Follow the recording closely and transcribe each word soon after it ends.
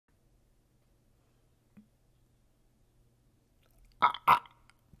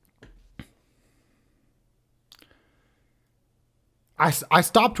I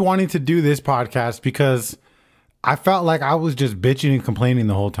stopped wanting to do this podcast because I felt like I was just bitching and complaining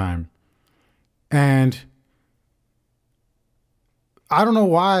the whole time. And I don't know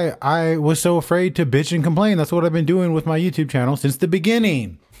why I was so afraid to bitch and complain. That's what I've been doing with my YouTube channel since the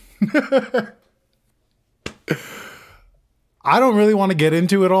beginning. I don't really want to get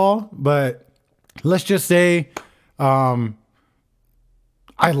into it all, but let's just say I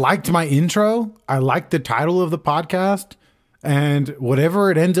liked my intro. I liked the title of the podcast, and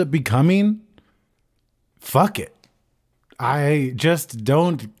whatever it ends up becoming, fuck it. I just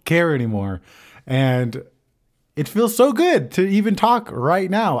don't care anymore. And it feels so good to even talk right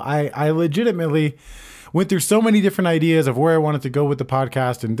now. I legitimately went through so many different ideas of where I wanted to go with the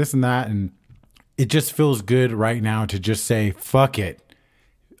podcast and this and that. And it just feels good right now to just say, fuck it.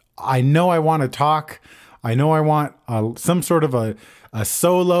 I know I want to talk. I know I want some sort of a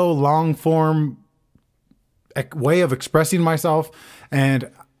solo, long form way of expressing myself.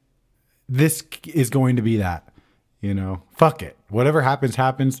 And this is going to be that. You know, fuck it. Whatever happens,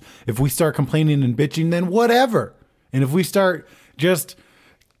 happens. If we start complaining and bitching, then whatever. And if we start just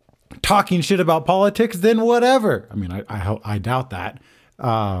talking shit about politics, then whatever. I mean, I doubt that.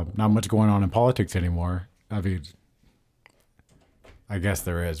 Not much going on in politics anymore. I mean, I guess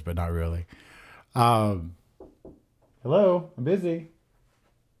there is, but not really. Hello, I'm busy.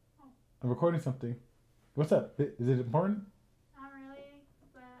 I'm recording something. What's up? Is it important?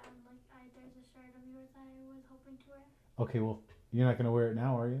 Okay, well, you're not going to wear it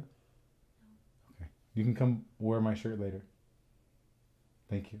now, are you? Okay. You can come wear my shirt later.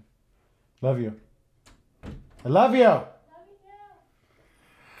 Thank you. Love you. I love you. Love you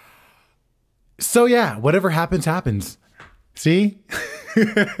too. So yeah, whatever happens, happens. See?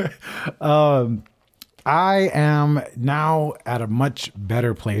 I am now at a much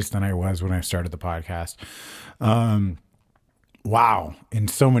better place than I was when I started the podcast. Wow. In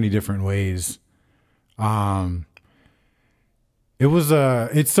so many different ways.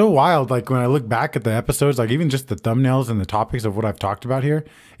 It's so wild. Like when I look back at the episodes, like even just the thumbnails and the topics of what I've talked about here,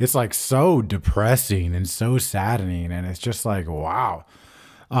 it's like so depressing and so saddening. And it's just like, wow.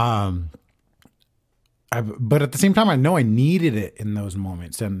 But at the same time, I know I needed it in those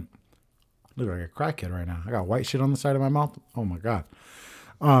moments. And I look like a crackhead right now. I got white shit on the side of my mouth. Oh my God.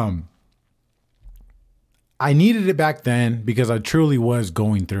 I needed it back then because I truly was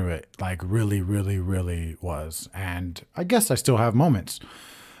going through it, like really, really, really was. And I guess I still have moments.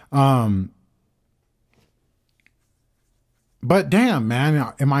 But damn,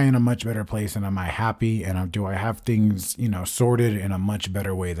 man, am I in a much better place and am I happy? And do I have things, sorted in a much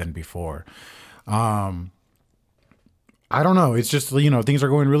better way than before? I don't know. It's just, things are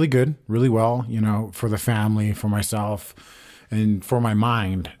going really good, really well, for the family, for myself, and for my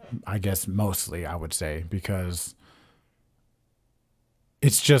mind, I guess mostly I would say, because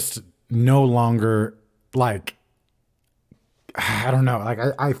it's just no longer like, I don't know. Like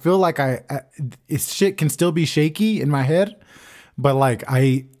I feel like shit can still be shaky in my head, but like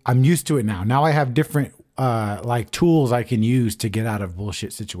I'm used to it now. Now I have different like tools I can use to get out of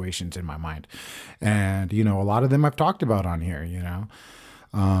bullshit situations in my mind. And, a lot of them I've talked about on here,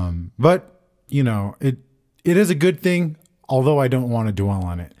 but it is a good thing. Although I don't want to dwell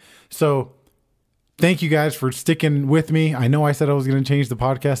on it. So thank you guys for sticking with me. I know I said I was going to change the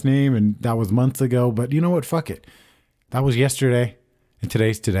podcast name and that was months ago, but you know what? Fuck it. That was yesterday and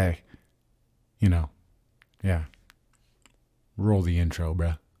today's today. Yeah. Roll the intro,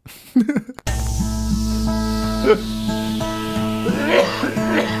 bruh.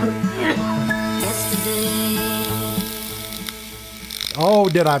 Oh,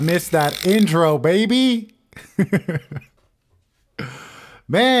 did I miss that intro, baby?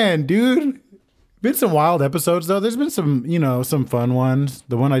 Man, dude, been some wild episodes though. There's been some, some fun ones.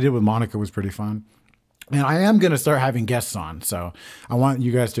 The one I did with Monica was pretty fun. And I am going to start having guests on. So I want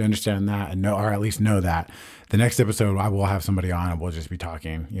you guys to understand that and know, or at least know that the next episode I will have somebody on and we'll just be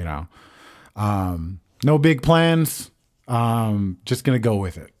talking, no big plans. Just going to go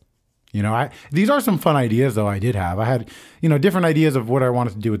with it. These are some fun ideas though I did have. I had, different ideas of what I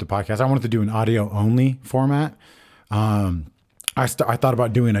wanted to do with the podcast. I wanted to do an audio only format. I thought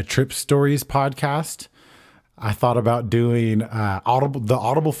about doing a trip stories podcast. I thought about doing the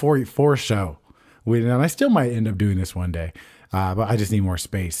Audible484 show. And I still might end up doing this one day, but I just need more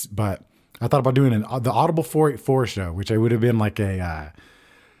space. But I thought about doing the Audible484 show, which I would have been like a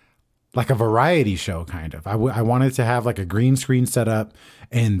variety show kind of. I wanted to have like a green screen set up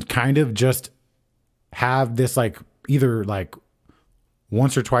and kind of just have this like either like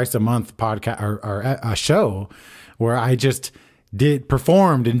once or twice a month podcast or a show where I just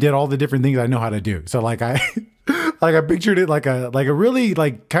performed and did all the different things I know how to do. So like I Like I pictured it like a really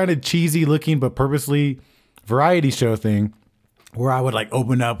like kind of cheesy looking but purposely variety show thing, where I would like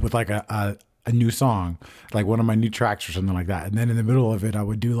open up with like a new song, like one of my new tracks or something like that, and then in the middle of it I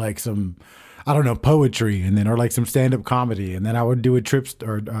would do like some, I don't know, poetry, and then or like some stand up comedy, and then I would do a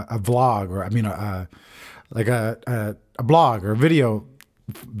or a vlog, or I mean like a blog or a video.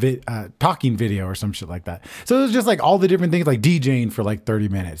 Talking video or some shit like that. So it was just like all the different things, like DJing for like 30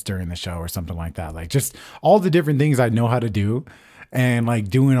 minutes during the show or something like that. Like just all the different things I know how to do, and like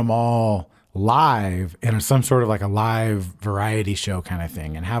doing them all live in some sort of like a live variety show kind of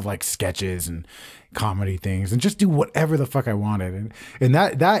thing, and have like sketches and comedy things and just do whatever the fuck I wanted. And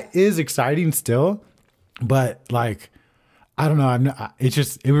that is exciting still, but like, I don't know.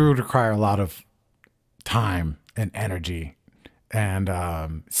 It would require a lot of time and energy and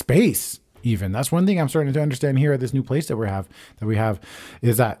space. Even that's one thing I'm starting to understand here at this new place that we have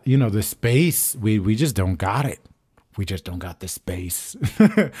is that, you know, the space, we just don't got it. We just don't got the space.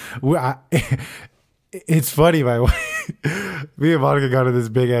 It's funny, my wife, me and Monica got in this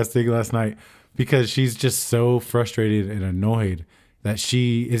big ass thing last night because she's just so frustrated and annoyed that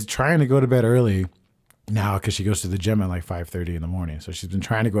she is trying to go to bed early now, because she goes to the gym at like 5:30 in the morning. So she's been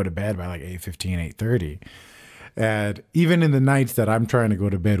trying to go to bed by like 8:15, 8:30. And even in the nights that I'm trying to go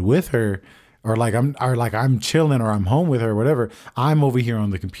to bed with her, or I'm chilling, or I'm home with her, or whatever, I'm over here on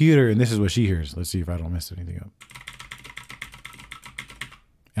the computer, and this is what she hears. Let's see if I don't mess anything up.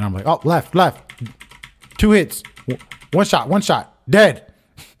 And I'm like, oh, left, 2 hits, one shot, dead.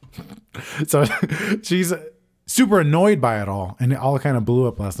 So she's super annoyed by it all, and it all kind of blew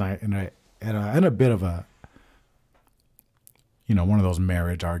up last night, and in a bit of a, you know, one of those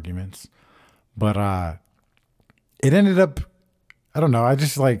marriage arguments, but it ended up, I don't know. I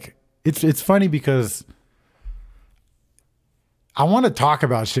just like, it's funny because I want to talk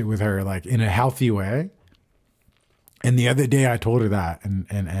about shit with her, like in a healthy way. And the other day I told her that,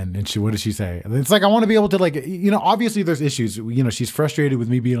 and she, what did she say? And it's like, I want to be able to, like, you know, obviously there's issues, you know, she's frustrated with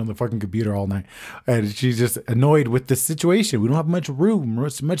me being on the fucking computer all night, and she's just annoyed with the situation. We don't have much room,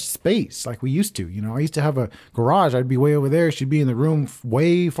 much space like we used to. You know, I used to have a garage. I'd be way over there. She'd be in the room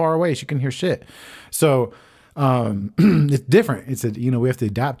way far away. She couldn't hear shit. So, it's different. It's you know, we have to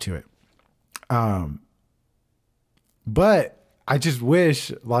adapt to it. But I just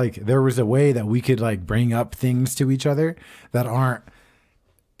wish like there was a way that we could like bring up things to each other that aren't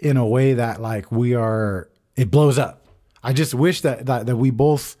in a way that like it blows up. I just wish that we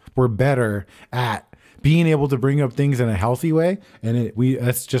both were better at being able to bring up things in a healthy way, and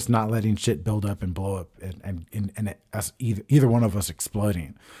that's just not letting shit build up and blow up, and us either one of us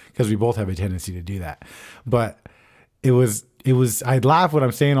exploding, because we both have a tendency to do that. But it was I'd laugh when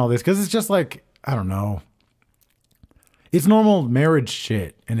I'm saying all this, because it's just like, I don't know. It's normal marriage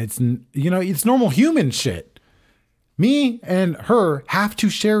shit, and it's, you know, it's normal human shit. Me and her have to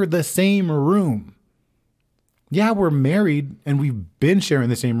share the same room. Yeah, we're married, and we've been sharing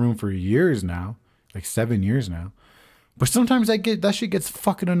the same room for years now, like 7 years now. But sometimes that shit gets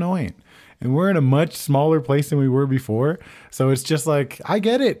fucking annoying. And we're in a much smaller place than we were before. So it's just like, I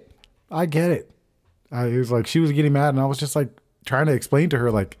get it. It was like, she was getting mad, and I was just like trying to explain to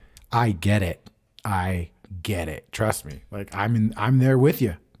her, like, I get it. Trust me. Like, I'm there with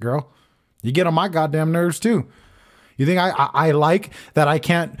you, girl. You get on my goddamn nerves too. You think I like that I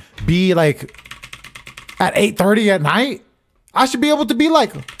can't be like at 8:30 at night? I should be able to be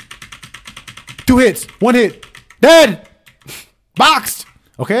like 2 hits, 1 hit, dead, boxed.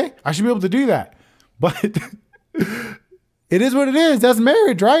 Okay? I should be able to do that. But it is what it is. That's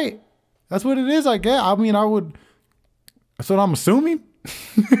marriage, right? That's what it is, I guess. I mean, that's what I'm assuming.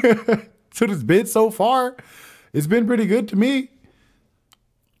 So it's been so far. It's been pretty good to me.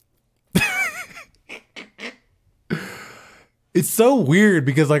 It's so weird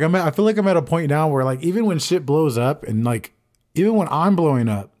because like I feel like I'm at a point now where like even when shit blows up, and like even when I'm blowing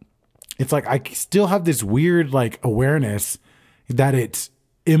up, it's like I still have this weird like awareness that it's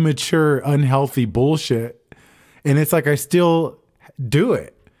immature, unhealthy bullshit. And it's like I still do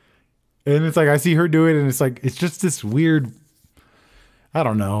it. And it's like I see her do it, and it's like it's just this weird, I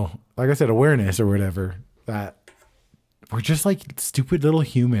don't know, like I said, awareness or whatever, that we're just like stupid little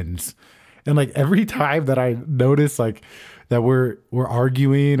humans. And like every time that I notice like that we're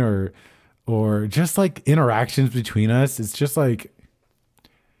arguing or just like interactions between us, it's just like,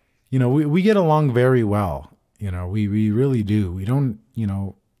 you know, we get along very well. You know, we really do. We don't, you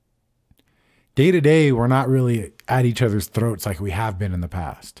know, day to day, we're not really at each other's throats like we have been in the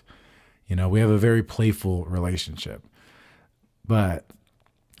past. You know, we have a very playful relationship. But,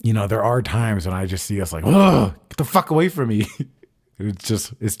 you know, there are times when I just see us like, oh, get the fuck away from me.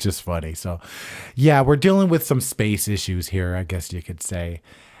 It's just funny. So yeah, we're dealing with some space issues here, I guess you could say.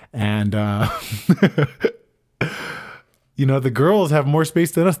 And you know, the girls have more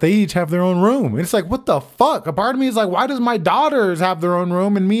space than us. They each have their own room. And it's like, what the fuck? A part of me is like, why does my daughters have their own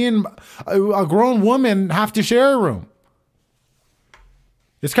room and me and a grown woman have to share a room?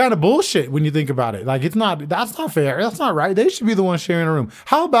 It's kind of bullshit when you think about it. Like, that's not fair. That's not right. They should be the ones sharing a room.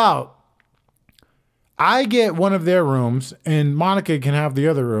 How about I get one of their rooms and Monica can have the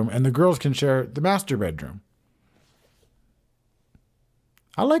other room and the girls can share the master bedroom?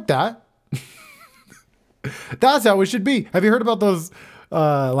 I like that. That's how it should be. Have you heard about those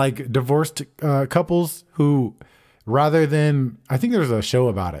like divorced couples who, rather than, I think there's a show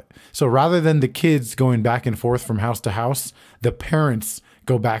about it. So rather than the kids going back and forth from house to house, the parents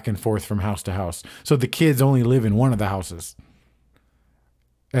go back and forth from house to house. So the kids only live in one of the houses.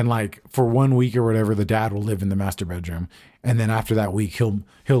 And like for 1 week or whatever, the dad will live in the master bedroom. And then after that week, he'll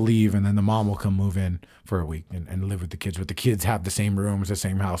leave, and then the mom will come move in for a week and live with the kids. But the kids have the same rooms, the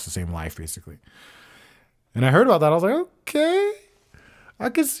same house, the same life, basically. And I heard about that. I was like, okay, I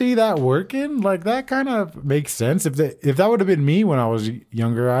could see that working. Like, that kind of makes sense. If that would have been me when I was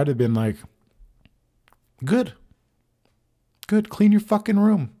younger, I'd have been like, good, clean your fucking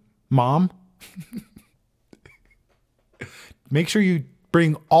room, mom. Make sure you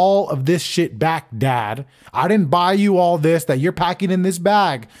bring all of this shit back, dad. I didn't buy you all this that you're packing in this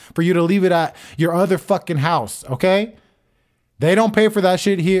bag for you to leave it at your other fucking house, okay? They don't pay for that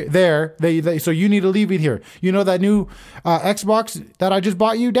shit there. So you need to leave it here. You know that new Xbox that I just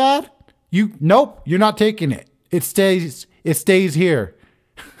bought you, Dad? Nope, you're not taking it. It stays here.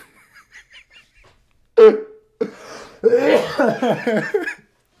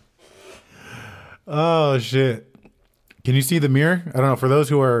 Oh shit. Can you see the mirror? I don't know. For those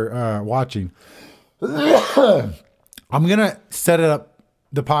who are watching, I'm gonna set it up,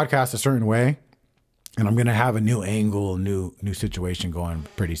 the podcast, a certain way. And I'm going to have a new angle, new situation going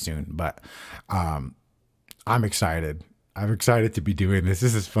pretty soon. But I'm excited. I'm excited to be doing this.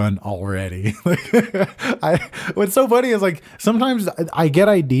 This is fun already. What's so funny is like sometimes I get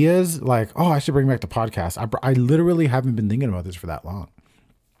ideas like, oh, I should bring back the podcast. I literally haven't been thinking about this for that long.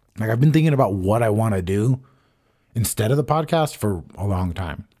 Like, I've been thinking about what I want to do instead of the podcast for a long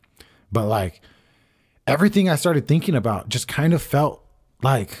time. But like everything I started thinking about just kind of felt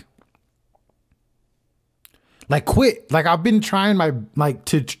like quit. Like I've been trying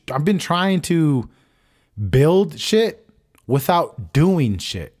to build shit without doing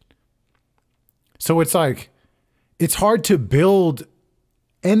shit. So it's like, it's hard to build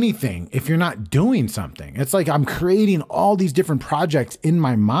anything if you're not doing something. It's like I'm creating all these different projects in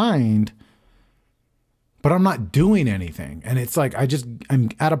my mind, but I'm not doing anything. And it's like, I'm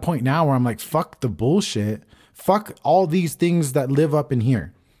at a point now where I'm like, fuck the bullshit. Fuck all these things that live up in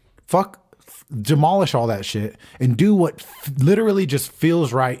here. Demolish all that shit and do what literally just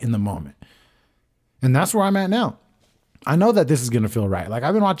feels right in the moment. And that's where I'm at now. I know that this is going to feel right. Like,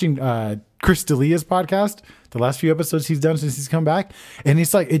 I've been watching Chris D'Elia's podcast, the last few episodes he's done since he's come back. And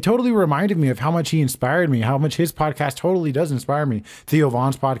it's like, it totally reminded me of how much he inspired me, how much his podcast totally does inspire me. Theo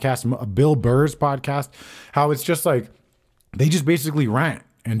Vaughn's podcast, Bill Burr's podcast, how it's just like, they just basically rant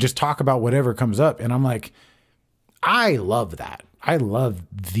and just talk about whatever comes up. And I'm like, I love that. I love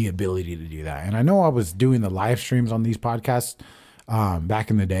the ability to do that. And I know I was doing the live streams on these podcasts back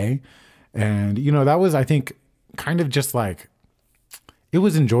in the day. And, you know, that was, I think, kind of just like, it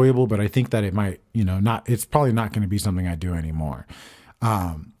was enjoyable, but I think that it might, you know, it's probably not going to be something I do anymore.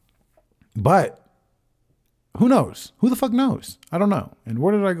 But who knows? Who the fuck knows? I don't know. And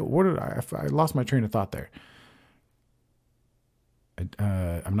where did I go? I lost my train of thought there.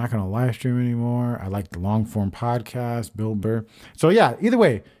 I'm not going to live stream anymore. I like the long form podcast, Bill Burr. So yeah, either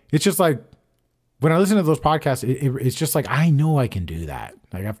way, it's just like when I listen to those podcasts, it's just like, I know I can do that.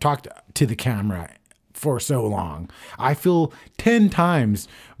 Like, I've talked to the camera for so long. I feel 10 times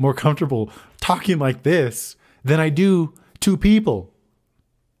more comfortable talking like this than I do to people.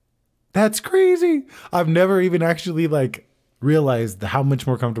 That's crazy. I've never even actually like realized how much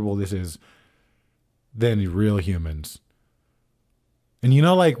more comfortable this is than real humans. And you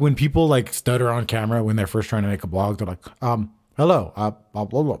know, like when people like stutter on camera when they're first trying to make a blog, they're like, hello, blah,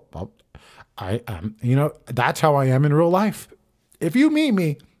 blah, blah. I am, you know, that's how I am in real life. If you meet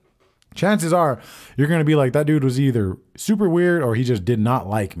me, chances are you're going to be like, that dude was either super weird or he just did not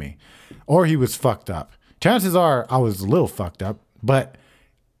like me or he was fucked up. Chances are I was a little fucked up, but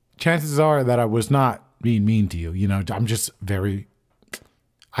chances are that I was not being mean to you. You know,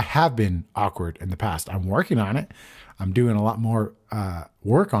 I have been awkward in the past. I'm working on it. I'm doing a lot more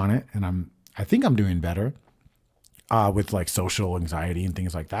work on it, and I think I'm doing better. with like social anxiety and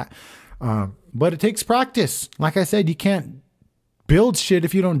things like that. But it takes practice. Like I said, you can't build shit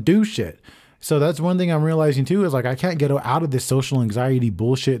if you don't do shit. So that's one thing I'm realizing too, is like, I can't get out of this social anxiety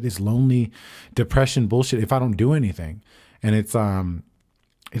bullshit, this lonely depression bullshit, if I don't do anything. And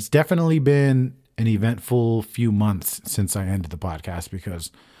it's definitely been an eventful few months since I ended the podcast,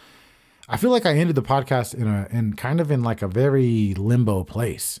 because I feel like I ended the podcast in kind of in like a very limbo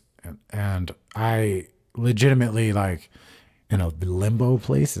place. And I legitimately, like, in a limbo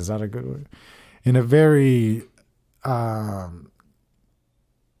place, is that a good word? In a very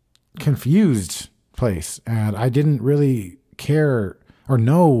confused place. And I didn't really care or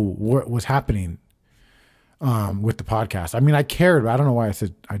know what was happening with the podcast. I mean, I cared, but I don't know why I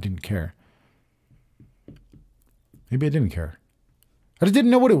said I didn't care. Maybe I didn't care. I just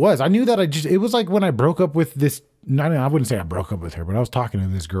didn't know what it was. I knew that it was like when I broke up with this, I wouldn't say I broke up with her, but I was talking to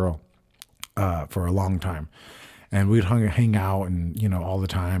this girl for a long time, and we'd hang out and, you know, all the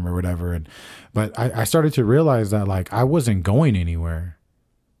time or whatever. But I started to realize that, like, I wasn't going anywhere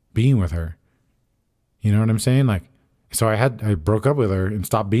being with her. You know what I'm saying? Like, so I broke up with her and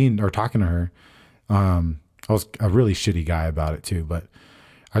stopped being or talking to her. I was a really shitty guy about it too, but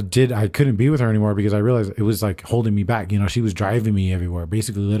I couldn't be with her anymore because I realized it was like holding me back. You know, she was driving me everywhere,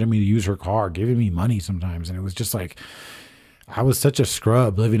 basically letting me use her car, giving me money sometimes. And it was just like, I was such a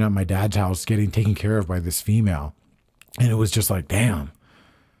scrub living at my dad's house, getting taken care of by this female. And it was just like, damn,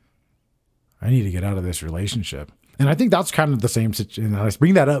 I need to get out of this relationship. And I think that's kind of the same situation. And I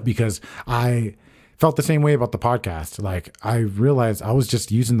bring that up because I felt the same way about the podcast. Like, I realized I was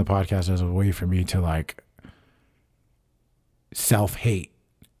just using the podcast as a way for me to, like, self-hate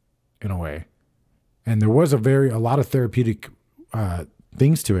in a way. And there was a lot of therapeutic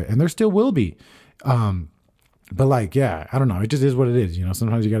things to it, and there still will be. But like, yeah, I don't know. It just is what it is. You know,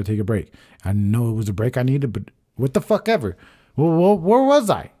 sometimes you got to take a break. I know it was a break I needed, but what the fuck ever. Well, where was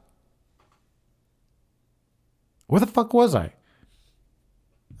I? Where the fuck was I?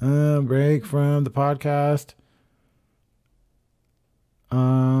 Break from the podcast.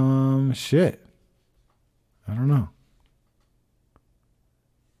 Shit. I don't know.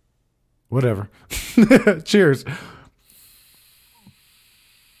 Whatever. Cheers.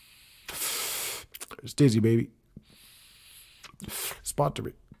 It's Dizzy, baby. Sponsor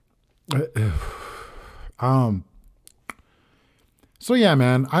me. So yeah,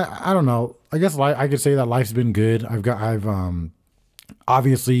 man, I don't know. I guess I could say that life's been good. I've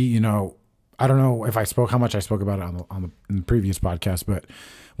obviously, you know, I don't know if how much I spoke about it in the previous podcast, but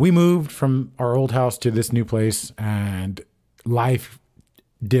we moved from our old house to this new place, and life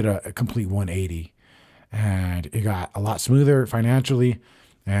did a complete 180, and it got a lot smoother financially.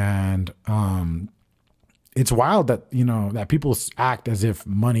 And it's wild that, you know, that people act as if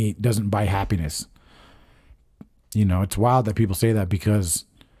money doesn't buy happiness. You know, it's wild that people say that, because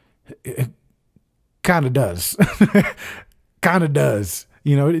it kind of does. Kind of does.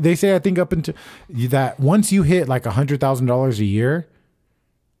 You know, they say, I think up into that once you hit like $100,000 a year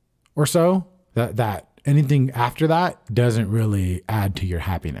or so, that anything after that doesn't really add to your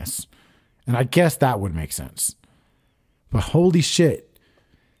happiness. And I guess that would make sense. But holy shit.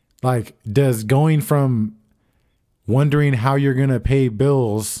 Like, does going from wondering how you're going to pay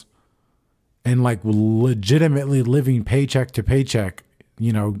bills and like legitimately living paycheck to paycheck,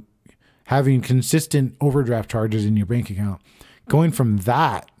 you know, having consistent overdraft charges in your bank account, going from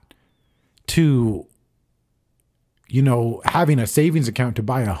that to, you know, having a savings account to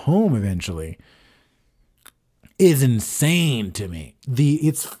buy a home eventually is insane to me.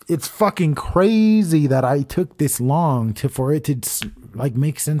 It's fucking crazy that I took this long for it to like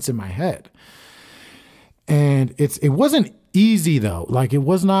make sense in my head. And it wasn't easy though. Like, it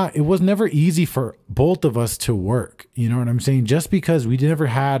was never easy for both of us to work. You know what I'm saying? Just because we never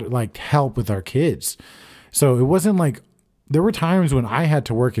had like help with our kids. So it wasn't like, there were times when I had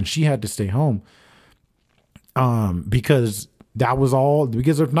to work and she had to stay home. Because that was all,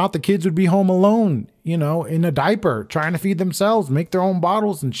 because if not, the kids would be home alone, you know, in a diaper, trying to feed themselves, make their own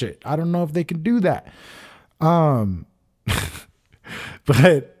bottles and shit. I don't know if they can do that.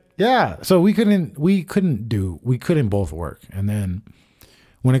 But yeah, so we couldn't both work. And then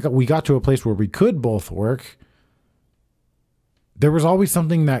when we got to a place where we could both work, there was always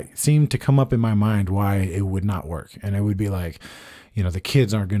something that seemed to come up in my mind why it would not work. And it would be like, you know, the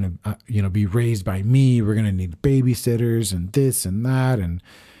kids aren't going to, you know, be raised by me. We're going to need babysitters and this and that. And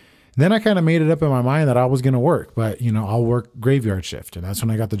then I kind of made it up in my mind that I was going to work, but, you know, I'll work graveyard shift. And that's when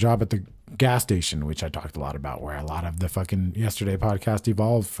I got the job at the gas station, which I talked a lot about, where a lot of the fucking Yesterday podcast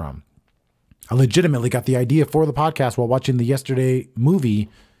evolved from. I legitimately got the idea for the podcast while watching the Yesterday movie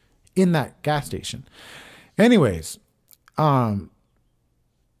in that gas station. Anyways,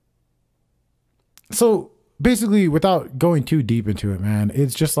 so basically, without going too deep into it, man,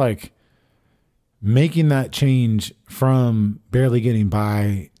 it's just like making that change from barely getting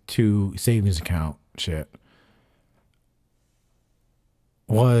by to savings account shit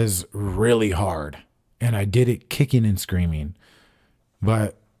was really hard. And I did it kicking and screaming.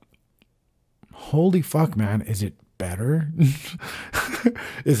 But holy fuck, man, is it better?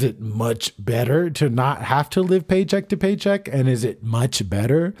 Is it much better to not have to live paycheck to paycheck? And is it much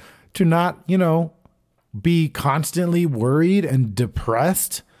better to not, you know, be constantly worried and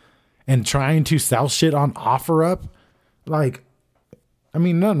depressed and trying to sell shit on OfferUp? Like, I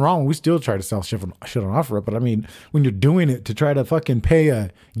mean, nothing wrong. We still try to sell shit on OfferUp, but I mean, when you're doing it to try to fucking pay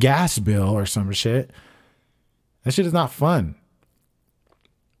a gas bill or some shit, that shit is not fun.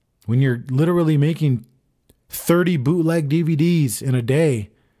 When you're literally making 30 bootleg DVDs in a day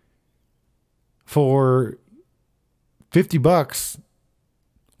for $50,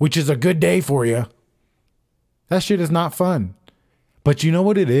 which is a good day for you, that shit is not fun. But you know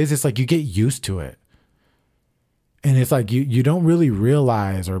what it is? It's like you get used to it. And it's like you don't really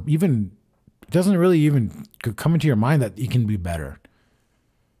realize, or even, it doesn't really even come into your mind that it can be better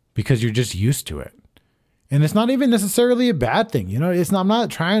because you're just used to it. And it's not even necessarily a bad thing. You know, I'm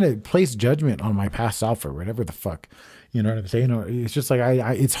not trying to place judgment on my past self or whatever the fuck. You know what I'm saying? It's just like,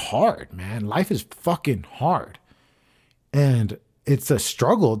 it's hard, man. Life is fucking hard. And it's a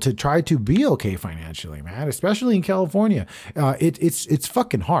struggle to try to be okay financially, man, especially in California. It's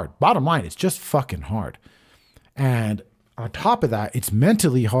fucking hard. Bottom line, it's just fucking hard. And on top of that, it's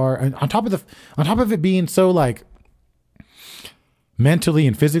mentally hard. And on top of it being so like mentally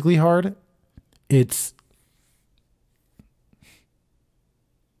and physically hard, it's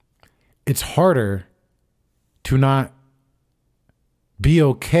harder to not be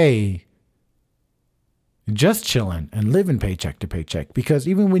okay just chilling and living paycheck to paycheck. Because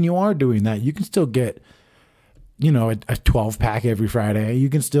even when you are doing that, you can still get, you know, a 12 pack every Friday. You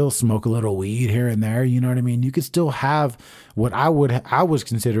can still smoke a little weed here and there. You know what I mean? You could still have what I was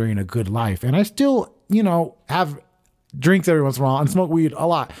considering a good life. And I still, you know, have drinks every once in a while and smoke weed a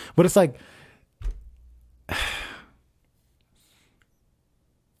lot. But it's like,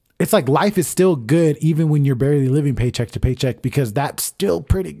 life is still good even when you're barely living paycheck to paycheck, because that's still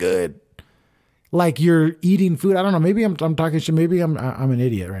pretty good. Like you're eating food. I don't know. Maybe I'm talking shit. Maybe I'm an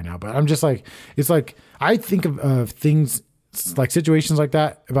idiot right now, but I'm just like, it's like, I think of things like situations like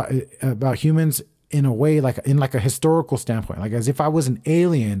that about humans in a way, like in like a historical standpoint, like as if I was an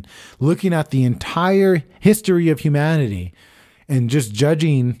alien looking at the entire history of humanity and just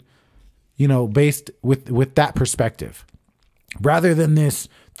judging, you know, based with that perspective, rather than this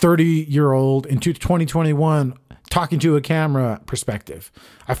 30-year-old into 2021 talking to a camera perspective.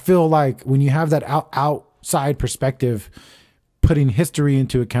 I feel like when you have that outside perspective, putting history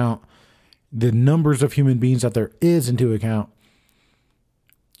into account, the numbers of human beings that there is into account,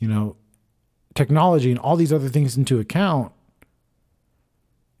 you know, technology and all these other things into account,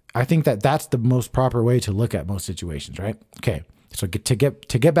 I think that that's the most proper way to look at most situations, right? Okay. So to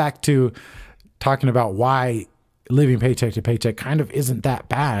get back to talking about why living paycheck to paycheck kind of isn't that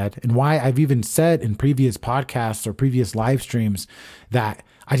bad, and why I've even said in previous podcasts or previous live streams that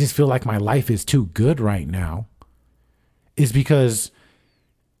I just feel like my life is too good right now, is because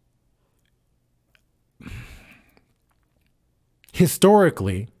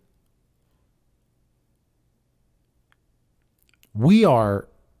historically we are,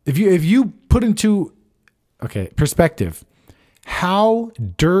 if you put into perspective how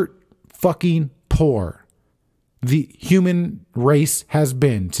dirt fucking poor the human race has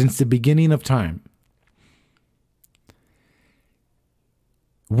been since the beginning of time,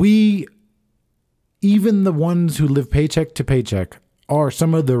 we, even the ones who live paycheck to paycheck, are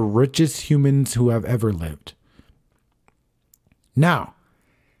some of the richest humans who have ever lived. Now,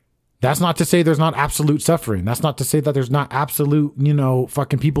 that's not to say there's not absolute suffering. That's not to say that there's not absolute, you know,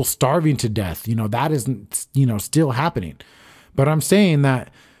 fucking people starving to death. You know, that isn't, you know, still happening. But I'm saying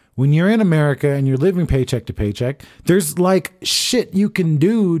that when you're in America and you're living paycheck to paycheck, there's like shit you can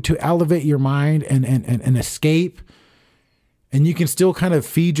do to elevate your mind and escape. And you can still kind of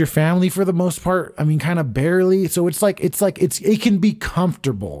feed your family for the most part. I mean, kind of barely. So it can be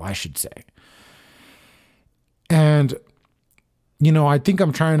comfortable, I should say. And, you know, I think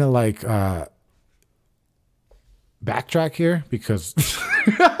I'm trying to like backtrack here because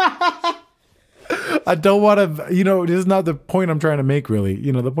I don't want to, you know, this is not the point I'm trying to make really.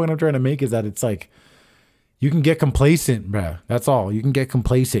 You know, the point I'm trying to make is that it's like, you can get complacent, bruh. That's all. You can get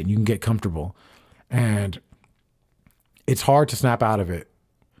complacent. You can get comfortable. And it's hard to snap out of it.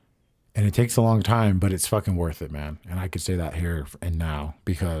 And it takes a long time, but it's fucking worth it, man. And I could say that here and now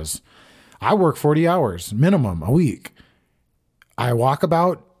because I work 40 hours minimum a week. I walk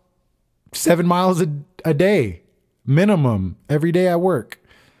about 7 miles a day minimum every day I work.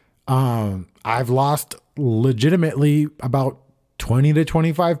 I've lost legitimately about 20 to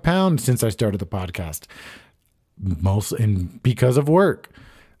 25 pounds since I started the podcast, mostly and because of work.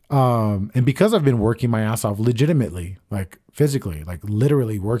 And because I've been working my ass off legitimately, like physically, like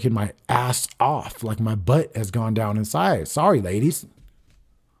literally working my ass off, like my butt has gone down in size. Sorry, ladies.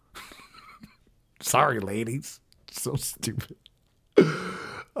 Sorry, ladies. So stupid.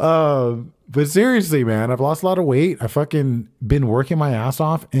 But seriously, man, I've lost a lot of weight. I fucking been working my ass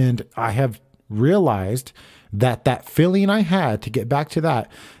off, and I have realized that feeling I had, to get back to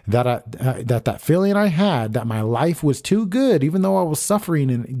that feeling I had that my life was too good, even though I was suffering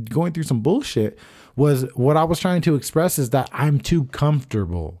and going through some bullshit, was what I was trying to express is that I'm too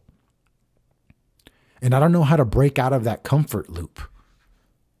comfortable. And I don't know how to break out of that comfort loop.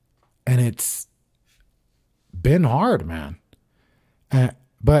 And it's been hard, man.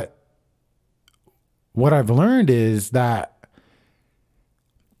 But what I've learned is that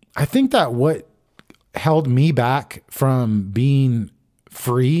I think that what held me back from being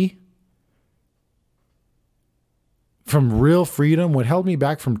free, from real freedom, what held me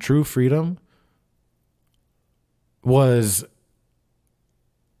back from true freedom was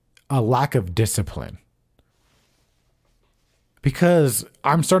a lack of discipline. Because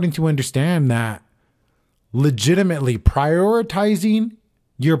I'm starting to understand that legitimately prioritizing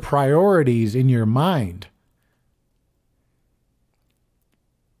your priorities in your mind,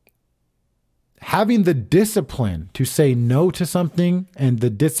 having the discipline to say no to something and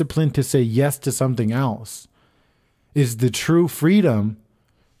the discipline to say yes to something else is the true freedom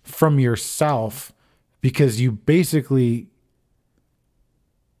from yourself, because you basically,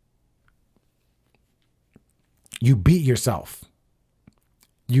 you beat yourself.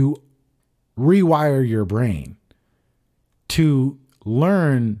 You rewire your brain to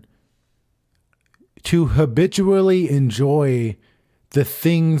learn to habitually enjoy the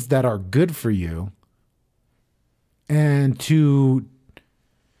things that are good for you and to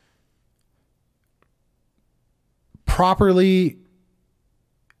properly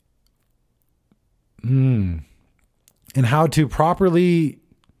and how to properly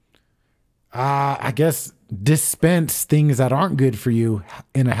I guess dispense things that aren't good for you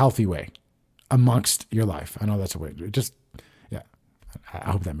in a healthy way amongst your life. I know that's a way. Just, yeah,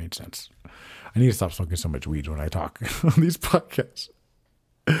 I hope that made sense. I need to stop smoking so much weed when I talk on these podcasts.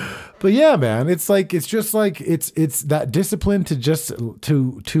 But yeah, man, it's like, it's just like, it's that discipline to just,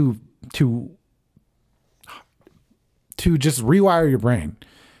 to just rewire your brain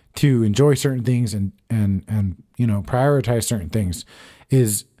to enjoy certain things and, you know, prioritize certain things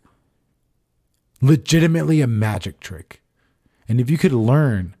is legitimately a magic trick. And if you could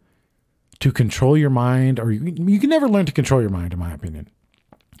learn to control your mind, or you can never learn to control your mind, in my opinion.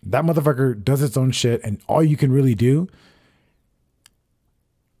 That motherfucker does its own shit, and all you can really do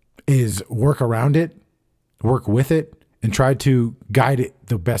is work around it, work with it, and try to guide it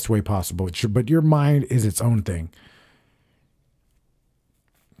the best way possible. But your mind is its own thing.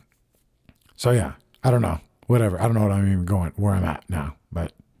 So yeah, I don't know. Whatever. I don't know what I'm even going, where I'm at now.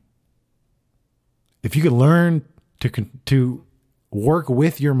 But if you could learn to work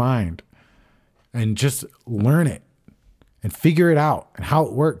with your mind and just learn it and figure it out and how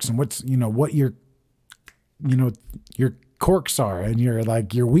it works and what's, you know, what your quirks are and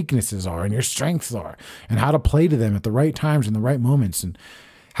your weaknesses are and your strengths are and how to play to them at the right times and the right moments and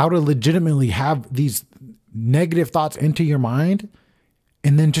how to legitimately have these negative thoughts into your mind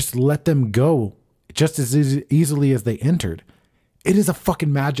and then just let them go just as easily as they entered. It is a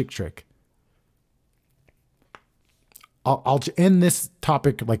fucking magic trick. I'll end this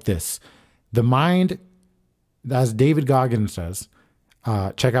topic like this. The mind, as David Goggins says,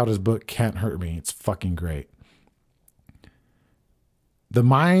 check out his book, Can't Hurt Me. It's fucking great. The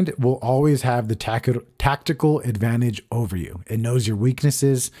mind will always have the tactical advantage over you. It knows your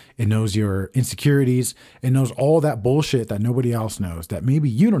weaknesses. It knows your insecurities. It knows all that bullshit that nobody else knows, that maybe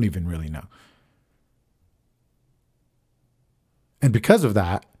you don't even really know. And because of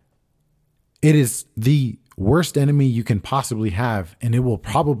that, it is the worst enemy you can possibly have, and it will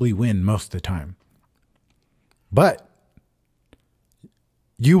probably win most of the time. But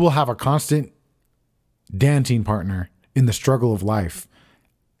you will have a constant dancing partner in the struggle of life.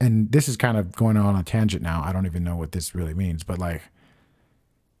 And this is kind of going on a tangent now. I don't even know what this really means, but like,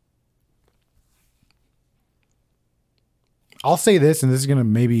 I'll say this, and this is going to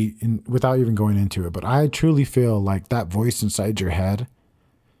maybe, without even going into it, but I truly feel like that voice inside your head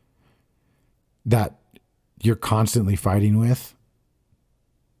that you're constantly fighting with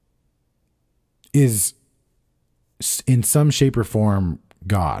is in some shape or form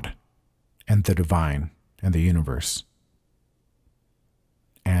God and the divine and the universe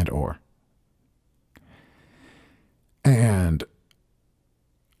and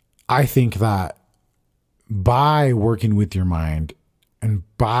I think that by working with your mind and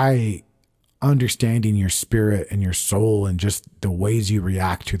by understanding your spirit and your soul and just the ways you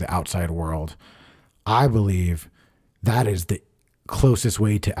react to the outside world, I believe that is the closest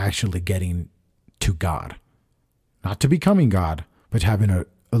way to actually getting to God. Not to becoming God, but having a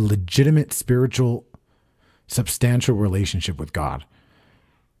legitimate spiritual, substantial relationship with God.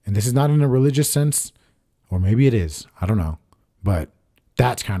 And this is not in a religious sense, or maybe it is. I don't know. But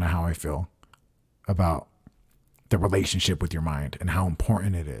that's kind of how I feel about the relationship with your mind and how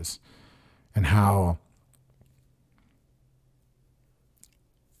important it is and how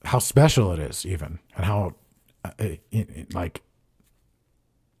special it is even, and how like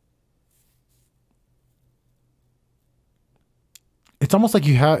it's almost like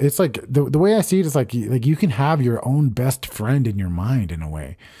you have, it's like the way I see it is like you can have your own best friend in your mind in a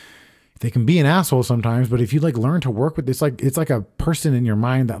way. They can be an asshole sometimes, but if you like learn to work with this, it's like a person in your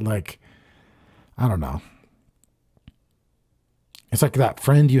mind that like, I don't know. It's like that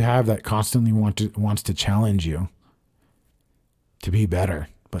friend you have that constantly wants to challenge you to be better.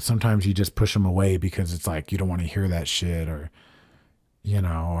 But sometimes you just push them away because it's like, you don't want to hear that shit or, you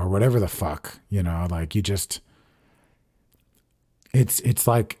know, or whatever the fuck, you know, like you just, it's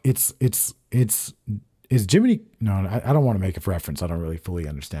Jiminy, no, I don't want to make a reference. I don't really fully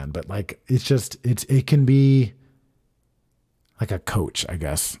understand, but like, it can be like a coach, I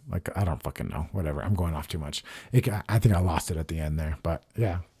guess. Like, I don't fucking know, whatever. I'm going off too much. I think I lost it at the end there, but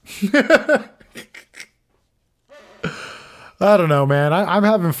yeah. I don't know, man. I'm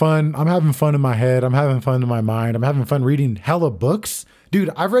having fun. I'm having fun in my head. I'm having fun in my mind. I'm having fun reading hella books. Dude,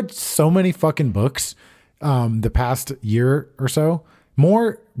 I've read so many fucking books the past year or so.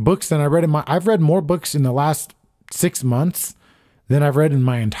 More books than I've read more books in the last 6 months than I've read in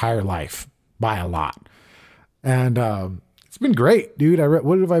my entire life by a lot. And it's been great, dude.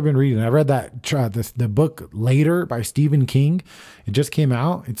 What have I been reading? I read the book Later by Stephen King. It just came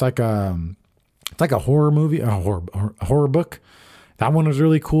out. It's like a horror movie, a horror book. That one was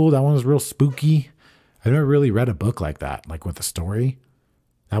really cool. That one was real spooky. I've never really read a book like that, like with a story.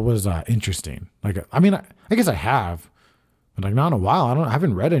 That was interesting. Like, I mean, I guess I have, but like not in a while. I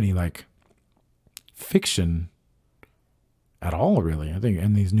haven't read any like fiction at all, really. I think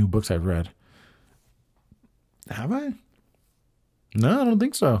in these new books I've read. Have I? No, I don't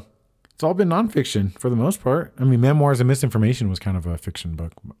think so. It's all been nonfiction for the most part. I mean, Memoirs and Misinformation was kind of a fiction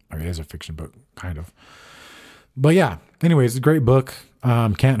book. I mean, it is a fiction book, kind of. But yeah, anyways, it's a great book.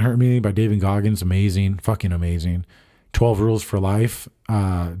 Can't Hurt Me by David Goggins. Amazing. Fucking amazing. 12 Rules for Life.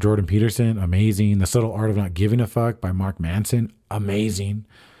 Jordan Peterson. Amazing. The Subtle Art of Not Giving a Fuck by Mark Manson. Amazing.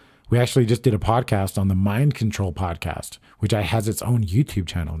 We actually just did a podcast on the Mind Control podcast, which has its own YouTube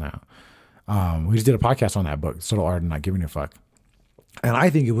channel now. We just did a podcast on that book, Subtle Art of Not Giving a Fuck. And I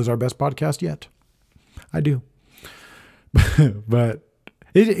think it was our best podcast yet. I do. But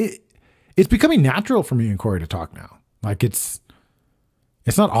it's becoming natural for me and Corey to talk now. Like it's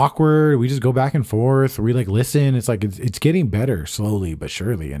not awkward. We just go back and forth. We like listen. It's like it's getting better slowly but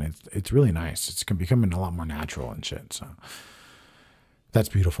surely, and it's really nice. It's becoming a lot more natural and shit. So that's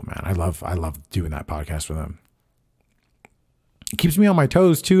beautiful, man. I love doing that podcast with him. It keeps me on my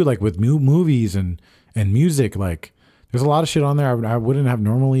toes too, like with movies and music. Like there's a lot of shit on there I wouldn't have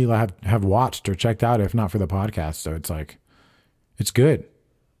normally have watched or checked out if not for the podcast. So it's like, it's good.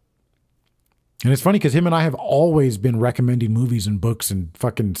 And it's funny because him and I have always been recommending movies and books and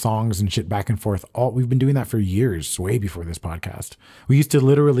fucking songs and shit back and forth. We've been doing that for years, way before this podcast. We used to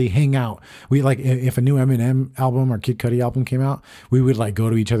literally hang out. We like, if a new Eminem album or Kid Cudi album came out, we would like go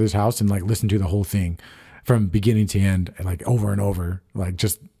to each other's house and like listen to the whole thing from beginning to end, like over and over, like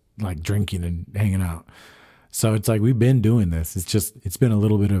just like drinking and hanging out. So it's like, we've been doing this. It's been a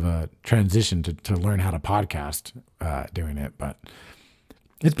little bit of a transition to learn how to podcast doing it, but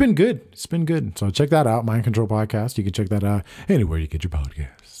it's been good. It's been good. So check that out. Mind Control Podcast. You can check that out anywhere you get your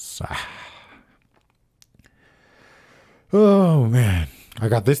podcasts. Oh man. I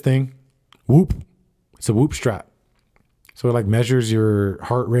got this thing. Whoop. It's a Whoop strap. So it like measures your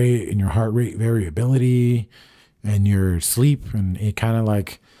heart rate and your heart rate variability and your sleep. And it kind of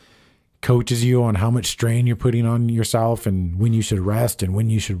like coaches you on how much strain you're putting on yourself and when you should rest and when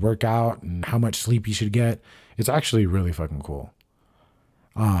you should work out and how much sleep you should get. It's actually really fucking cool.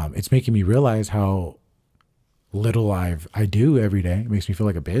 It's making me realize how little I do every day. It makes me feel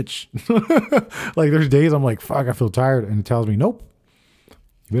like a bitch. Like there's days I'm like, fuck, I feel tired. And it tells me, nope,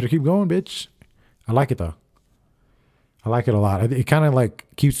 you better keep going, bitch. I like it though. I like it a lot. It kind of like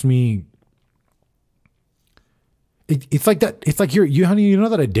keeps me. It's like that. It's like honey, you know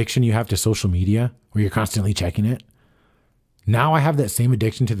that addiction you have to social media where you're constantly checking it. Now I have that same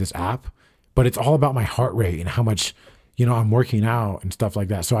addiction to this app, but it's all about my heart rate and how much, I'm working out and stuff like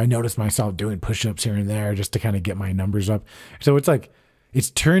that. So I notice myself doing push-ups here and there just to kind of get my numbers up. So it's like, it's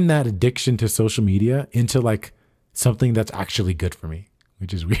turned that addiction to social media into like something that's actually good for me,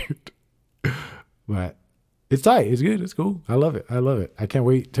 which is weird. But it's tight. It's good. It's cool. I love it. I love it. I can't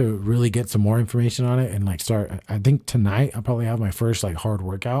wait to really get some more information on it and like start. I think tonight I'll probably have my first like hard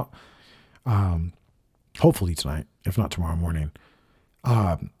workout. Hopefully tonight, if not tomorrow morning.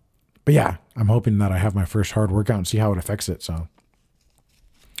 But yeah, I'm hoping that I have my first hard workout and see how it affects it. So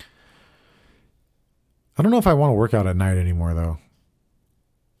I don't know if I want to work out at night anymore though.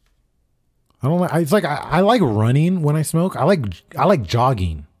 I don't like, it's like, I like running when I smoke. I like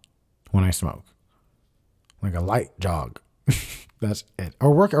jogging when I smoke. Like a light jog. That's it.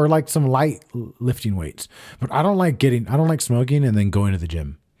 Or like some light lifting weights. But I don't like smoking and then going to the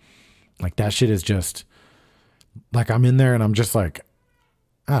gym. Like that shit is just like I'm in there and I'm just like,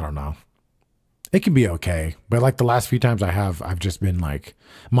 I don't know. It can be okay. But like the last few times I've just been like,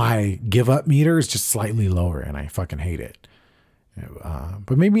 my give up meter is just slightly lower and I fucking hate it.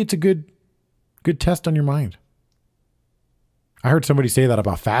 But maybe it's a good test on your mind. I heard somebody say that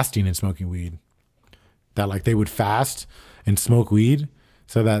about fasting and smoking weed. That like they would fast and smoke weed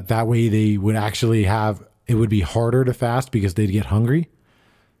so that way they would actually it would be harder to fast because they'd get hungry.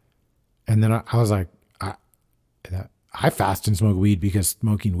 And then I was like, I fast and smoke weed because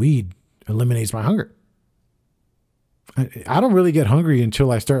smoking weed eliminates my hunger. I don't really get hungry until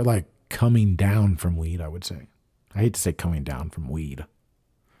I start like coming down from weed, I would say. I hate to say coming down from weed,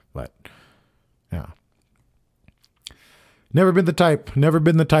 but yeah. Never been the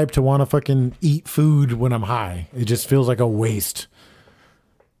type to want to fucking eat food when I'm high. It just feels like a waste.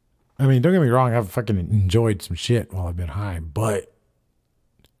 I mean, don't get me wrong. I've fucking enjoyed some shit while I've been high, but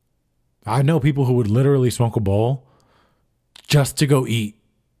I know people who would literally smoke a bowl just to go eat.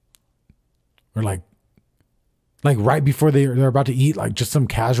 Or like right before they're about to eat, like just some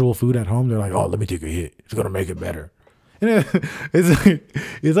casual food at home. They're like, oh, let me take a hit. It's going to make it better. And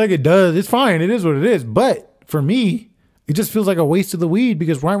it's like it does. It's fine. It is what it is. But for me, it just feels like a waste of the weed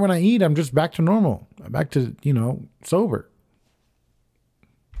because right when I eat, I'm just back to normal. I'm back to, sober.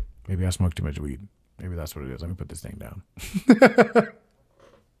 Maybe I smoke too much weed. Maybe that's what it is. Let me put this thing down.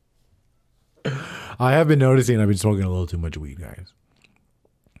 I have been noticing I've been smoking a little too much weed, guys.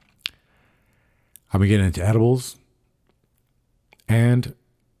 I've been getting into edibles. And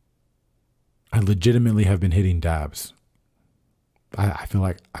I legitimately have been hitting dabs. I feel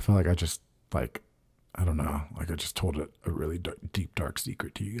like I just like, I don't know, like I just told a really deep, dark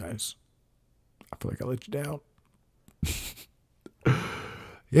secret to you guys. I feel like I let you down.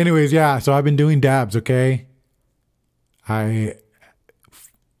 Anyways, yeah, so I've been doing dabs, okay? I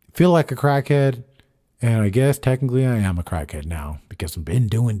feel like a crackhead, and I guess technically I am a crackhead now because I've been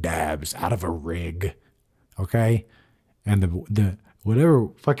doing dabs out of a rig, okay? And the whatever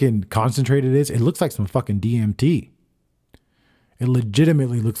fucking concentrate it is, it looks like some fucking DMT. It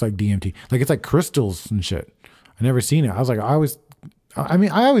legitimately looks like DMT. Like it's like crystals and shit. I never seen it. I was like, I always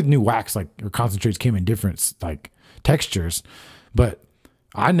knew wax or concentrates came in different like textures, but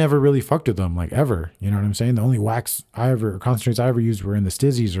I never really fucked with them like ever. You know what I'm saying? The only concentrates I ever used were in the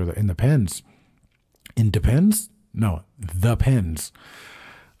stizzies or in the pens. In Depends? No, the pens.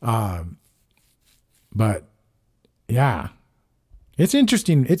 But yeah, it's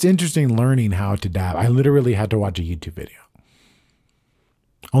interesting. It's interesting learning how to dab. I literally had to watch a YouTube video.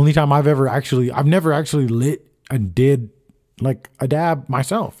 Only time I've never actually lit and did like a dab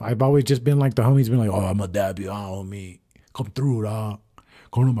myself. I've always just been like the homies been like, oh, I'm gonna dab you out, homie. Come through, dog.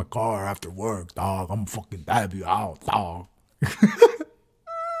 Go to my car after work, dog. I'm fucking dab you out, dog.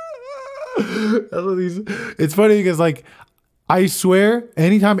 It's funny because like, I swear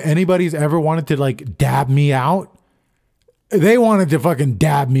anytime anybody's ever wanted to like dab me out, they wanted to fucking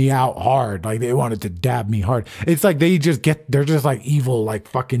dab me out hard. Like they wanted to dab me hard. It's like they're just like evil, like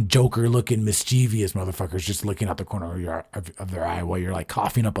fucking Joker looking mischievous motherfuckers just looking out the corner of their eye while you're like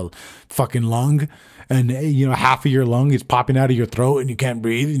coughing up a fucking lung. And half of your lung is popping out of your throat and you can't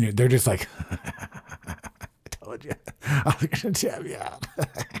breathe. And they're just like, I told you, I was going to dab you out.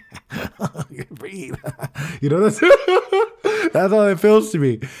 You can breathe. You know, that's that's how it feels to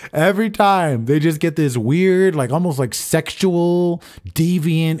me. Every time they just get this weird, like almost like sexual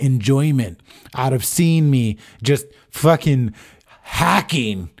deviant enjoyment out of seeing me just fucking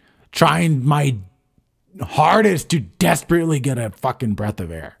hacking, trying my hardest to desperately get a fucking breath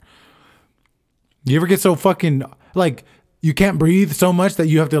of air. You ever get so fucking like you can't breathe so much that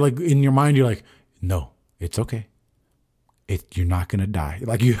you have to like in your mind, you're like, no, it's okay. You're not gonna die.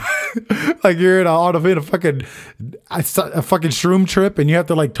 Like you, like you're on a fucking shroom trip, and you have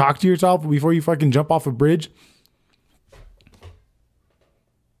to like talk to yourself before you fucking jump off a bridge.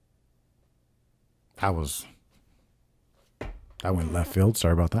 That went left field.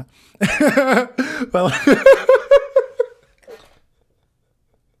 Sorry about that. Well,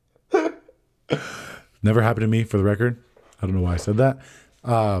 never happened to me, for the record. I don't know why I said that.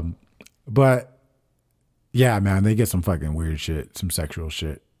 But yeah, man, they get some fucking weird shit, some sexual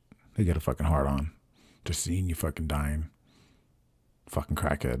shit. They get a fucking hard on. Just seeing you fucking dying. Fucking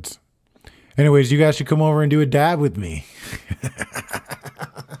crackheads. Anyways, you guys should come over and do a dab with me.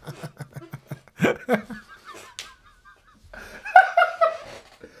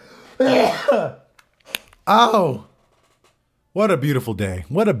 Oh, what a beautiful day.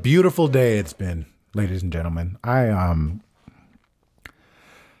 What a beautiful day it's been, ladies and gentlemen.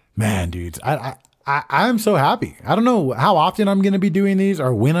 Man, dudes, I'm so happy. I don't know how often I'm going to be doing these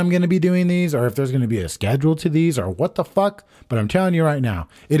or when I'm going to be doing these or if there's going to be a schedule to these or what the fuck. But I'm telling you right now,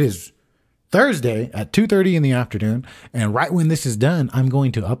 it is Thursday at 2:30 in the afternoon. And right when this is done, I'm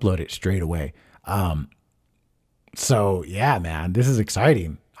going to upload it straight away. So yeah, man, this is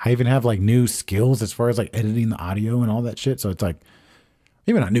exciting. I even have like new skills as far as like editing the audio and all that shit. So it's like,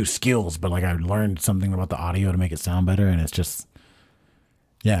 maybe not new skills, but like I learned something about the audio to make it sound better. And it's just,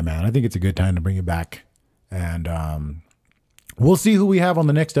 yeah, man, I think it's a good time to bring it back. And we'll see who we have on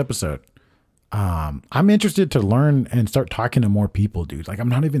the next episode. I'm interested to learn and start talking to more people, dude. Like I'm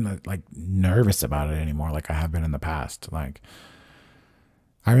not even like nervous about it anymore like I have been in the past. Like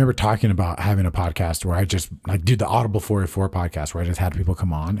I remember talking about having a podcast where I just like do the Audible484 podcast where I just had people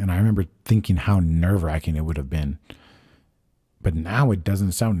come on. And I remember thinking how nerve-wracking it would have been. But now it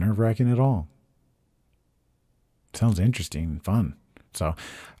doesn't sound nerve-wracking at all. It sounds interesting and fun. So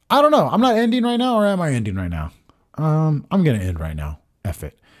I don't know. I'm not ending right now, or am I ending right now? I'm going to end right now. F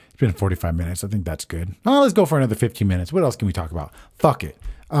it. It's been 45 minutes. I think that's good. Oh, let's go for another 15 minutes. What else can we talk about? Fuck it.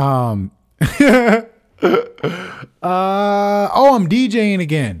 I'm DJing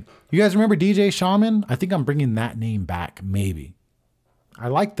again. You guys remember DJ Shaman? I think I'm bringing that name back. Maybe. I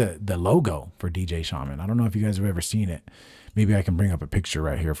like the logo for DJ Shaman. I don't know if you guys have ever seen it. Maybe I can bring up a picture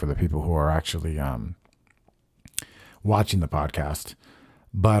right here for the people who are actually watching the podcast.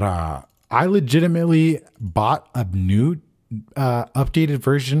 But I legitimately bought a new updated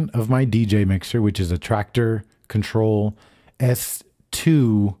version of my DJ mixer, which is a Tractor Control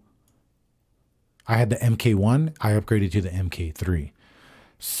S2. I had the MK1. I upgraded to the MK3.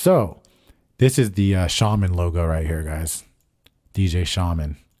 So this is the Shaman logo right here, guys. DJ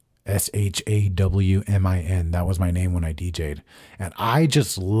Shaman. SHAWMIN. That was my name when I DJ'd. And I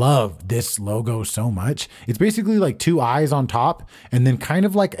just love this logo so much. It's basically like two eyes on top and then kind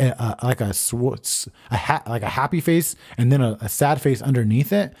of like a happy face and then a sad face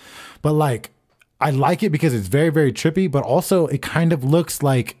underneath it. But like, I like it because it's very, very trippy, but also it kind of looks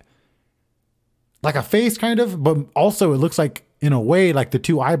like a face kind of, but also it looks like in a way, like the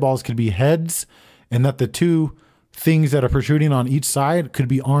two eyeballs could be heads and that the two things that are protruding on each side could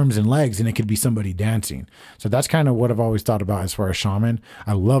be arms and legs, and it could be somebody dancing. So that's kind of what I've always thought about as far as Shaman.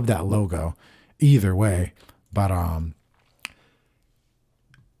 I love that logo either way. But what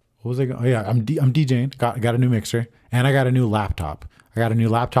was I going? Oh yeah, I'm DJing. Got a new mixer and I got a new laptop.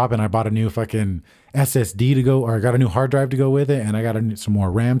 And I bought a new fucking SSD to go, or I got a new hard drive to go with it, and I got some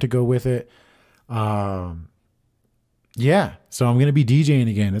more RAM to go with it. Yeah, so I'm gonna be DJing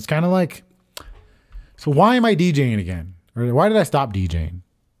again. It's kind of like, so why am I DJing again? Or why did I stop DJing?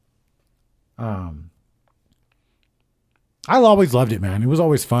 I always loved it, man. It was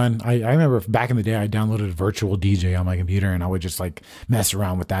always fun. I remember back in the day, I downloaded a virtual DJ on my computer and I would just like mess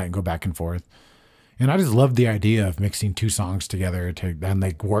around with that and go back and forth. And I just loved the idea of mixing two songs together and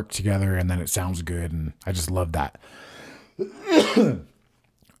they work together and then it sounds good. And I just love that.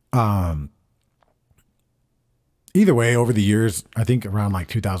 Either way, over the years, I think around like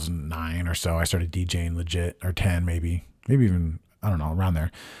 2009 or so, I started DJing legit, or 10 maybe even, I don't know, around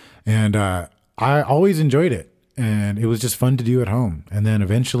there. And I always enjoyed it. And it was just fun to do at home. And then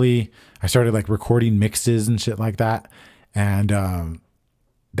eventually I started like recording mixes and shit like that. And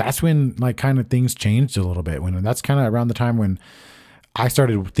that's when like kind of things changed a little bit. That's kind of around the time when I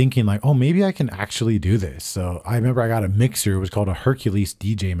started thinking like, oh, maybe I can actually do this. So I remember I got a mixer. It was called a Hercules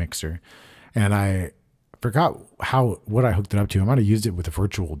DJ mixer. And I forgot what I hooked it up to. I might have used it with a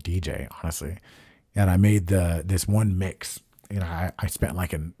virtual DJ, honestly. And I made this one mix. You know, I spent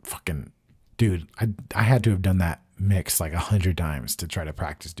like a fucking, dude, I had to have done that mix like 100 times to try to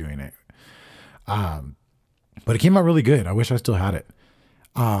practice doing it. But it came out really good. I wish I still had it.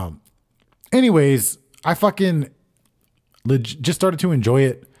 Anyways, I fucking just started to enjoy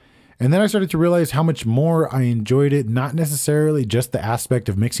it. And then I started to realize how much more I enjoyed it. Not necessarily just the aspect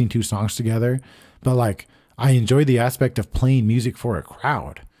of mixing two songs together, but like I enjoyed the aspect of playing music for a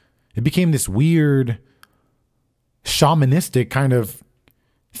crowd. It became this weird shamanistic kind of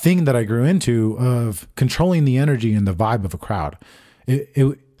thing that I grew into of controlling the energy and the vibe of a crowd.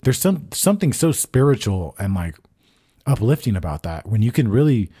 There's something so spiritual and like uplifting about that when you can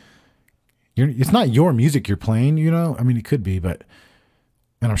really, it's not your music you're playing, you know? I mean, it could be, but,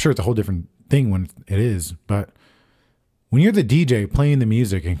 and I'm sure it's a whole different thing when it is, but when you're the DJ playing the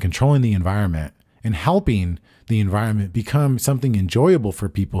music and controlling the environment and helping the environment become something enjoyable for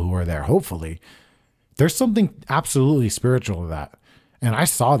people who are there, hopefully, there's something absolutely spiritual to that. And I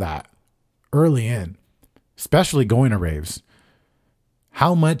saw that early in, especially going to raves,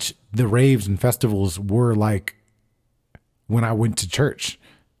 how much the raves and festivals were like when I went to church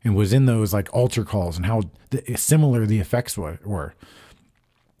and was in those like altar calls, and how similar the effects were.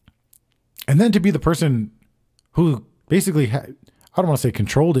 And then to be the person who basically, I don't want to say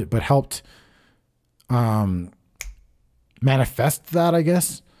controlled it, but helped manifest that, I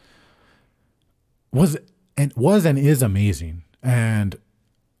guess, was and is amazing. And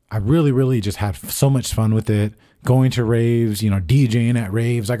I really, really just had so much fun with it. Going to raves, you know, DJing at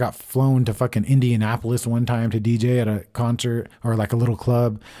raves. I got flown to fucking Indianapolis one time to DJ at a concert or like a little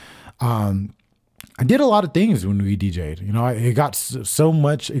club. I did a lot of things when we DJ'd. You know, it got so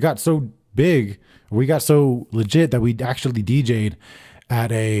big, we got so legit that we actually DJ'd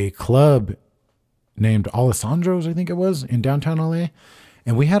at a club named Alessandro's, I think it was, in downtown LA.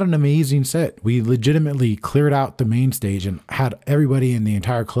 And we had an amazing set. We legitimately cleared out the main stage and had everybody in the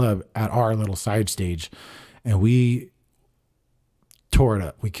entire club at our little side stage. And we tore it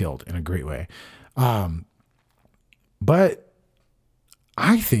up. We killed in a great way. But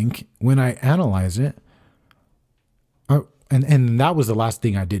I think when I analyze it, and that was the last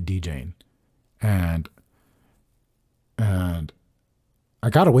thing I did DJing. And I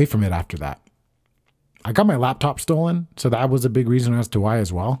got away from it after that. I got my laptop stolen, so that was a big reason as to why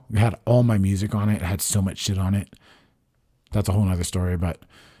as well. It had all my music on it. It had so much shit on it. That's a whole nother story, but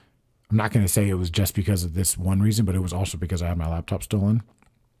I'm not going to say it was just because of this one reason, but it was also because I had my laptop stolen.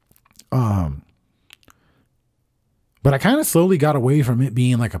 But I kind of slowly got away from it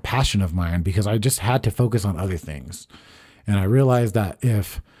being like a passion of mine because I just had to focus on other things. And I realized that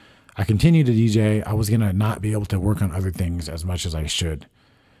if I continued to DJ, I was going to not be able to work on other things as much as I should.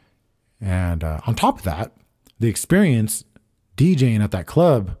 And on top of that, the experience DJing at that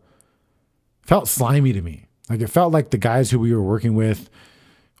club felt slimy to me. Like it felt like the guys who we were working with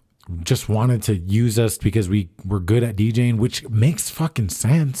just wanted to use us because we were good at DJing, which makes fucking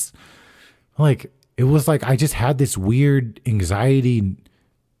sense. Like it was like I just had this weird anxiety,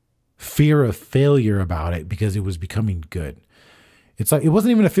 fear of failure about it because it was becoming good. It's like it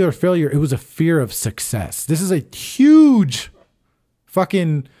wasn't even a fear of failure, it was a fear of success. This is a huge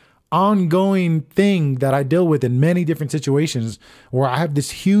fucking ongoing thing that I deal with in many different situations where I have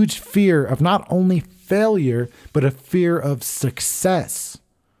this huge fear of not only failure, but a fear of success.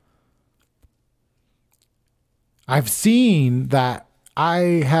 I've seen that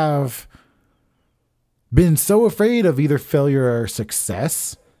I have been so afraid of either failure or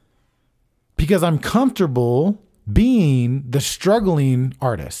success because I'm comfortable being the struggling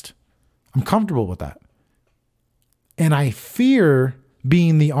artist. I'm comfortable with that. And I fear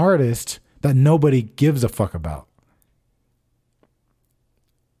being the artist that nobody gives a fuck about.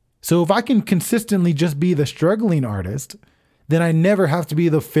 So if I can consistently just be the struggling artist, then I never have to be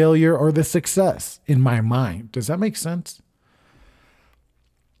the failure or the success in my mind. Does that make sense?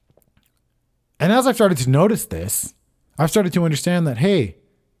 And as I've started to notice this, I've started to understand that, hey,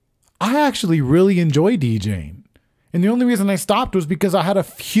 I actually really enjoy DJing. And the only reason I stopped was because I had a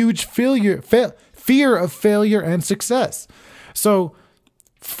huge fear of failure and success. So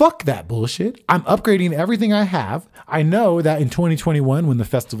fuck that bullshit. I'm upgrading everything I have. I know that in 2021, when the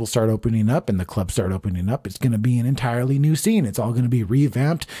festivals start opening up and the clubs start opening up, it's going to be an entirely new scene. It's all going to be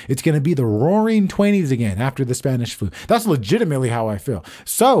revamped. It's going to be the roaring 20s again after the Spanish flu. That's legitimately how I feel.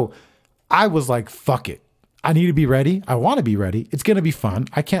 So I was like, fuck it. I need to be ready. I want to be ready. It's going to be fun.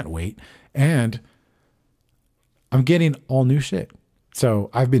 I can't wait. And I'm getting all new shit. So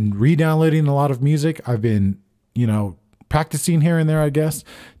I've been re-downloading a lot of music. I've been, practicing here and there, I guess.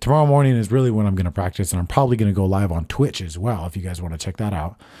 Tomorrow morning is really when I'm going to practice, and I'm probably going to go live on Twitch as well, if you guys want to check that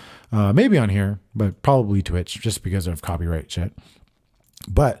out. Maybe on here, but probably Twitch, just because of copyright shit.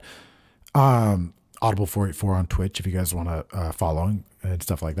 But Audible484 on Twitch, if you guys want to follow and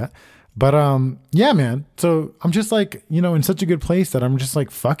stuff like that. But yeah, man. So I'm just like, in such a good place that I'm just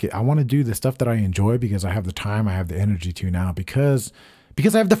like, fuck it. I want to do the stuff that I enjoy because I have the time, I have the energy to now, because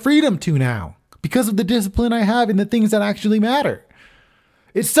I have the freedom to now, because of the discipline I have in the things that actually matter.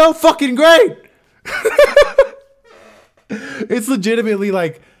 It's so fucking great. It's legitimately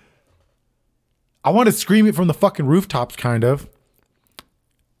like, I want to scream it from the fucking rooftops, kind of.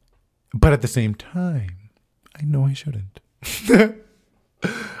 But at the same time, I know I shouldn't.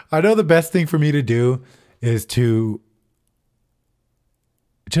 I know the best thing for me to do is to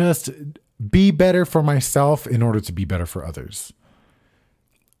just be better for myself in order to be better for others.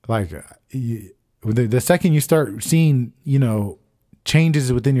 Like the second you start seeing,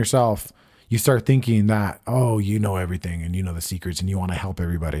 changes within yourself, you start thinking that, oh, you know everything and you know the secrets and you want to help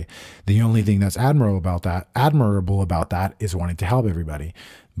everybody. The only thing that's admirable about that is wanting to help everybody.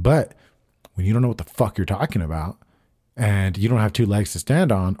 But when you don't know what the fuck you're talking about, and you don't have two legs to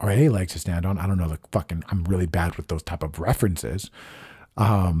stand on, or a leg to stand on, I don't know, I'm really bad with those type of references.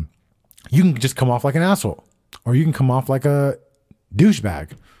 You can just come off like an asshole, or you can come off like a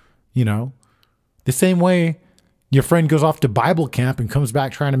douchebag, the same way your friend goes off to Bible camp and comes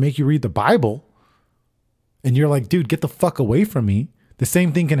back trying to make you read the Bible. And you're like, dude, get the fuck away from me. The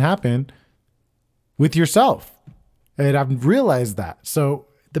same thing can happen with yourself. And I've realized that. So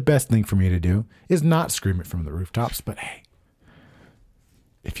the best thing for me to do is not scream it from the rooftops, but hey,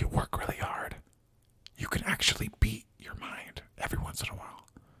 if you work really hard, you can actually beat your mind every once in a while.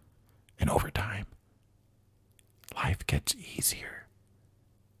 And over time, life gets easier.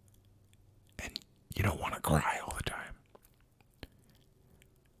 And you don't want to cry all the time.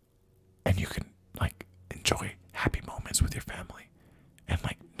 And you can enjoy happy moments with your family and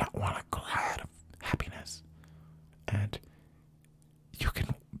not want to cry out of happiness. And you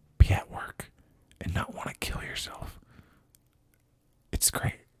can be at work and not want to kill yourself. It's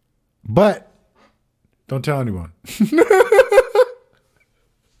great. But don't tell anyone.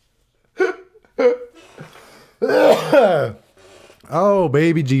 Oh,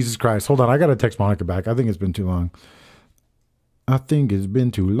 baby Jesus Christ. Hold on. I got to text Monica back. I think it's been too long.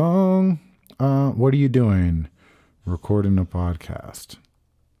 What are you doing? Recording a podcast.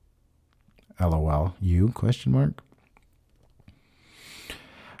 LOL. You? Question mark.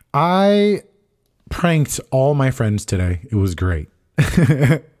 I pranked all my friends today. It was great.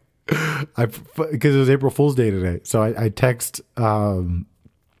 Because it was April Fool's Day today. So I text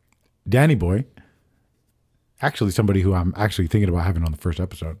Danny Boy, actually somebody who I'm actually thinking about having on the first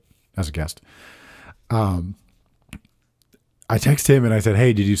episode as a guest. I texted him and I said,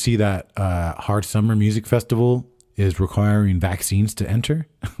 hey, did you see that Hard Summer Music Festival is requiring vaccines to enter?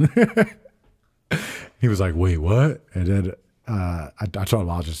 He was like, wait, what? And then I told him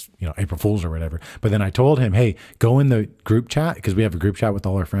I'll just, April Fool's or whatever. But then I told him, hey, go in the group chat, because we have a group chat with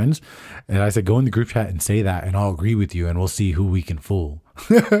all our friends. And I said, go in the group chat and say that, and I'll agree with you, and we'll see who we can fool.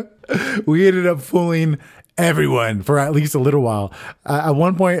 We ended up fooling everyone for at least a little while. At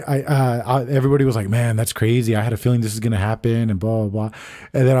one point, everybody was like, man, that's crazy. I had a feeling this is going to happen and blah, blah, blah.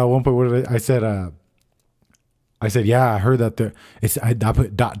 And then at one point, I said, yeah, I heard that I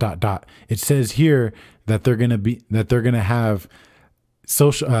put ... It says here that they're going to have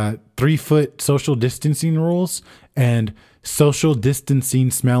social 3 foot social distancing rules and social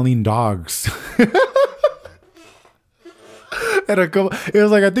distancing smelling dogs. And it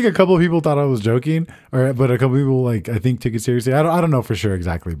was I think a couple of people thought I was joking, but a couple of people I think took it seriously. I don't know for sure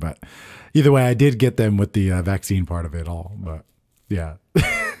exactly, but either way, I did get them with the vaccine part of it all. But yeah,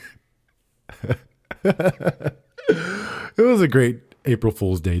 it was a great April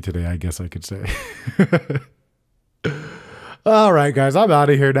Fool's Day today, I guess I could say. All right, guys, I'm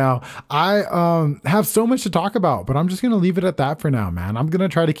out of here now. I have so much to talk about, but I'm just going to leave it at that for now, man. I'm going to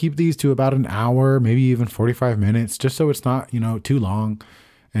try to keep these to about an hour, maybe even 45 minutes, just so it's not, too long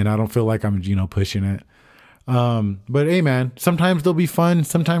and I don't feel like I'm, pushing it. But hey, man, sometimes they'll be fun.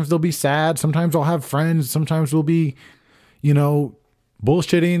 Sometimes they'll be sad. Sometimes I'll have friends. Sometimes we'll be,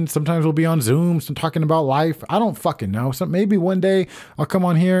 bullshitting. Sometimes we'll be on Zoom, talking about life. I don't fucking know. So maybe one day I'll come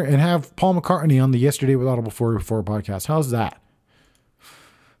on here and have Paul McCartney on the Yesterday with Audible484 podcast. How's that?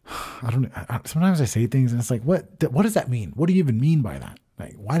 Sometimes I say things and it's like, what does that mean? What do you even mean by that?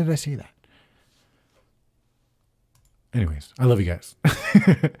 Why did I say that? Anyways, I love you guys.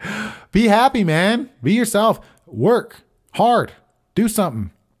 Be happy, man. Be yourself. Work hard. Do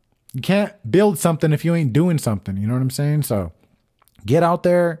something. You can't build something if you ain't doing something. You know what I'm saying? So get out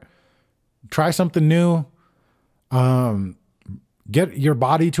there, try something new. Get your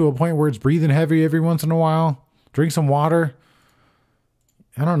body to a point where it's breathing heavy every once in a while. Drink some water.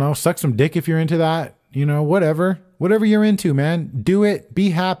 I don't know. Suck some dick if you're into that. You know, whatever. Whatever you're into, man. Do it.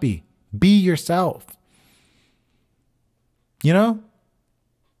 Be happy. Be yourself. You know?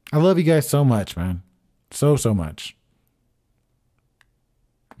 I love you guys so much, man. So much.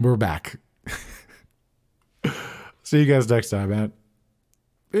 We're back. See you guys next time, man.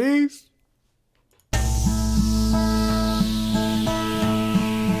 Peace.